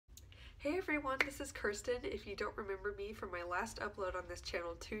Hey everyone, this is Kirsten. If you don't remember me from my last upload on this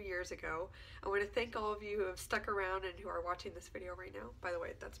channel 2 years ago, I want to thank all of you who have stuck around and who are watching this video right now. By the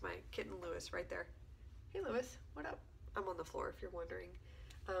way, that's my kitten Lewis right there. Hey Lewis, what up? I'm on the floor if you're wondering.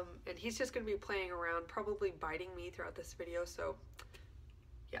 And he's just going to be playing around, probably biting me throughout this video, so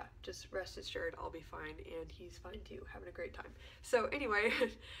yeah, just rest assured I'll be fine, and he's fine too, having a great time. So anyway,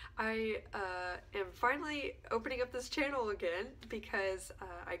 I am finally opening up this channel again because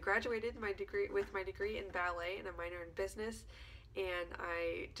I graduated with my degree in ballet and a minor in business, and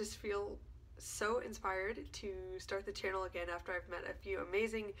I just feel so inspired to start the channel again after I've met a few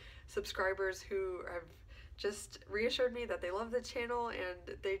amazing subscribers who have just reassured me that they love the channel,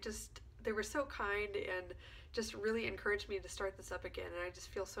 and they were so kind and just really encouraged me to start this up again. And I just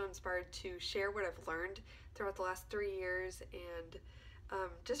feel so inspired to share what I've learned throughout the last 3 years and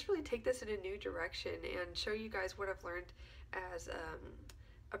just really take this in a new direction and show you guys what I've learned as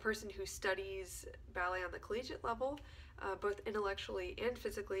a person who studies ballet on the collegiate level, both intellectually and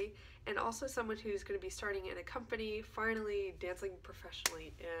physically, and also someone who's going to be starting in a company, finally dancing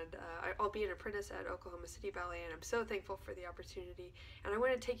professionally. And I'll be an apprentice at Oklahoma City Ballet, and I'm so thankful for the opportunity. And I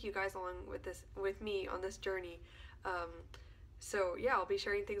want to take you guys along with me on this journey. So yeah, I'll be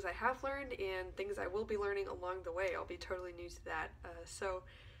sharing things I have learned and things I will be learning along the way. I'll be totally new to that.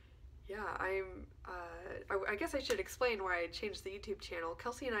 Yeah, I guess I should explain why I changed the YouTube channel.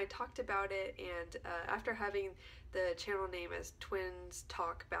 Kelsey and I talked about it, and after having the channel name as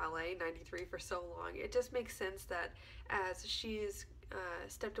TwinTalksBallet 93 for so long, it just makes sense that as she's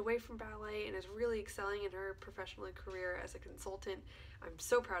stepped away from ballet and is really excelling in her professional career as a consultant, I'm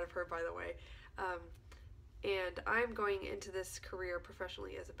so proud of her, by the way, and I'm going into this career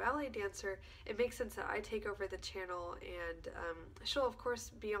professionally as a ballet dancer, it makes sense that I take over the channel, and she'll of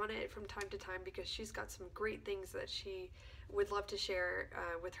course be on it from time to time because she's got some great things that she would love to share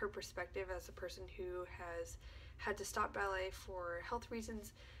with her perspective as a person who has had to stop ballet for health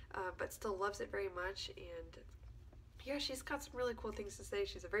reasons, but still loves it very much. And yeah, she's got some really cool things to say.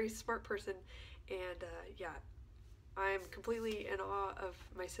 She's a very smart person, and yeah, I'm completely in awe of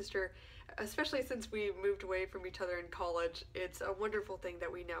my sister, especially since we moved away from each other in college. It's a wonderful thing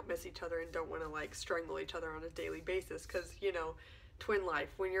that we now miss each other and don't want to like strangle each other on a daily basis, because you know, twin life,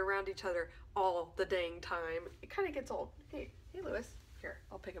 when you're around each other all the dang time, it kind of gets old. Hey Lewis, here,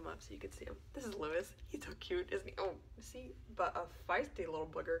 I'll pick him up so you can see him. This is Lewis. He's so cute, isn't he? Oh, see, but a feisty little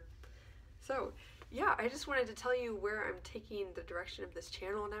booger. So yeah, I just wanted to tell you where I'm taking the direction of this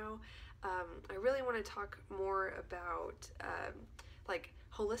channel now. I really want to talk more about like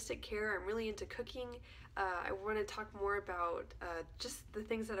holistic care. I'm really into cooking. I want to talk more about just the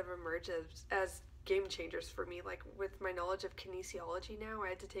things that have emerged as game changers for me. Like with my knowledge of kinesiology now, I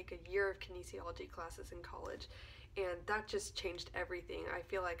had to take a year of kinesiology classes in college, and that just changed everything. I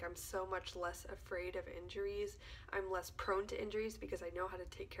feel like I'm so much less afraid of injuries. I'm less prone to injuries because I know how to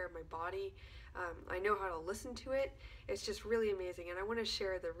take care of my body. I know how to listen to it. It's just really amazing, and I want to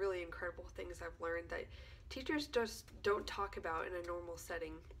share the really incredible things I've learned that teachers just don't talk about in a normal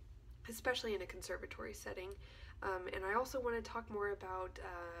setting, especially in a conservatory setting. And I also want to talk more about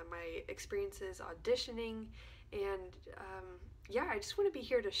my experiences auditioning, and yeah, I just want to be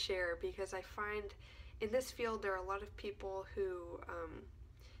here to share, because I find in this field there are a lot of people who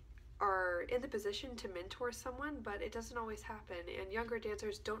are in the position to mentor someone, but it doesn't always happen, and younger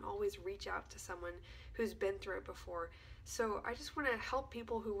dancers don't always reach out to someone who's been through it before. So I just want to help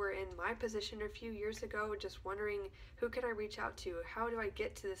people who were in my position a few years ago, just wondering, who can I reach out to? How do I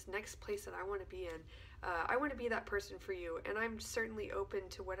get to this next place that I want to be in? I want to be that person for you, and I'm certainly open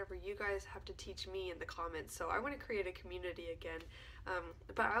to whatever you guys have to teach me in the comments. So I want to create a community again.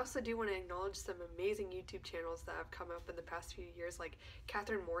 But I also do want to acknowledge some amazing YouTube channels that have come up in the past few years. Like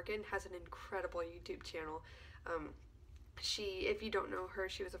Catherine Morgan has an incredible YouTube channel. If you don't know her,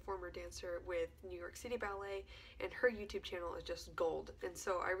 she was a former dancer with New York City Ballet, and her YouTube channel is just gold. And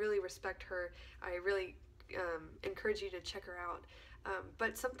so I really respect her. I really encourage you to check her out.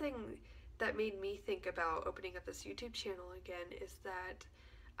 But something that made me think about opening up this YouTube channel again is that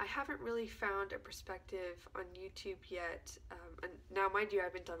I haven't really found a perspective on YouTube yet, and now mind you, I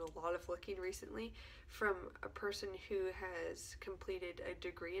haven't done a lot of looking recently, from a person who has completed a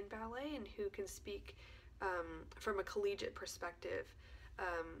degree in ballet and who can speak from a collegiate perspective,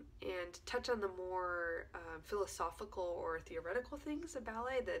 and touch on the more philosophical or theoretical things of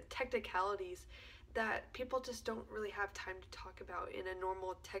ballet, the technicalities that people just don't really have time to talk about in a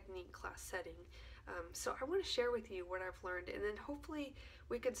normal technique class setting. So I want to share with you what I've learned, and then hopefully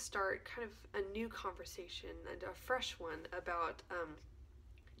we could start kind of a new conversation and a fresh one about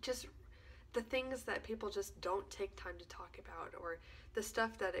just the things that people just don't take time to talk about, or the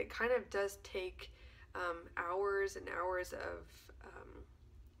stuff that it kind of does take hours and hours of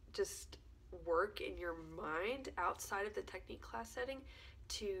just work in your mind outside of the technique class setting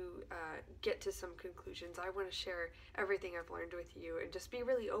to get to some conclusions. I want to share everything I've learned with you and just be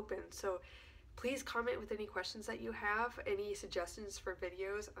really open. So please comment with any questions that you have, any suggestions for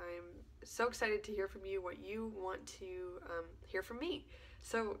videos. I'm so excited to hear from you, what you want to hear from me.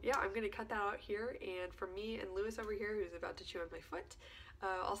 So yeah, I'm going to cut that out here, and for me and Lewis over here, who's about to chew on my foot,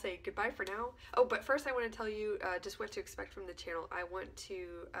 I'll say goodbye for now. Oh, but first I want to tell you just what to expect from the channel. I want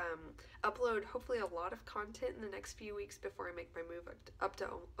to upload hopefully a lot of content in the next few weeks before I make my move up to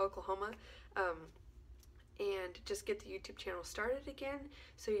Oklahoma. And just get the YouTube channel started again,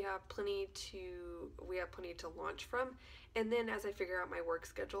 so we have plenty to launch from. And then as I figure out my work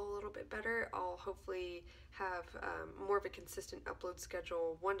schedule a little bit better, I'll hopefully have more of a consistent upload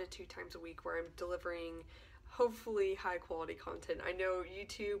schedule, 1 to 2 times a week, where I'm delivering hopefully high quality content. I know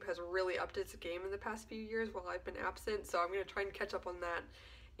YouTube has really upped its game in the past few years while I've been absent, so I'm going to try and catch up on that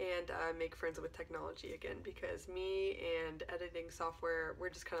and make friends with technology again, because me and editing software, we're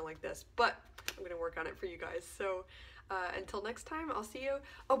just kind of like this, but I'm going to work on it for you guys. So until next time, I'll see you.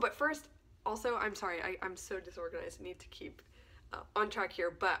 Oh, but first, also, I'm sorry, I'm so disorganized. I need to keep on track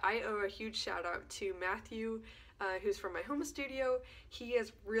here, but I owe a huge shout out to Matthew, who's from my home studio. He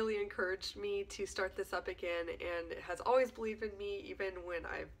has really encouraged me to start this up again and has always believed in me, even when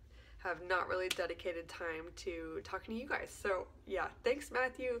I have not really dedicated time to talking to you guys. So yeah, thanks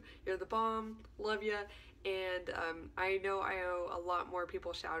Matthew, you're the bomb, love ya. And I know I owe a lot more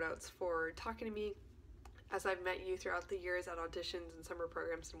people shout outs for talking to me as I've met you throughout the years at auditions and summer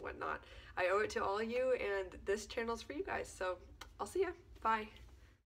programs and whatnot. I owe it to all of you, and this channel's for you guys. So I'll see ya. Bye.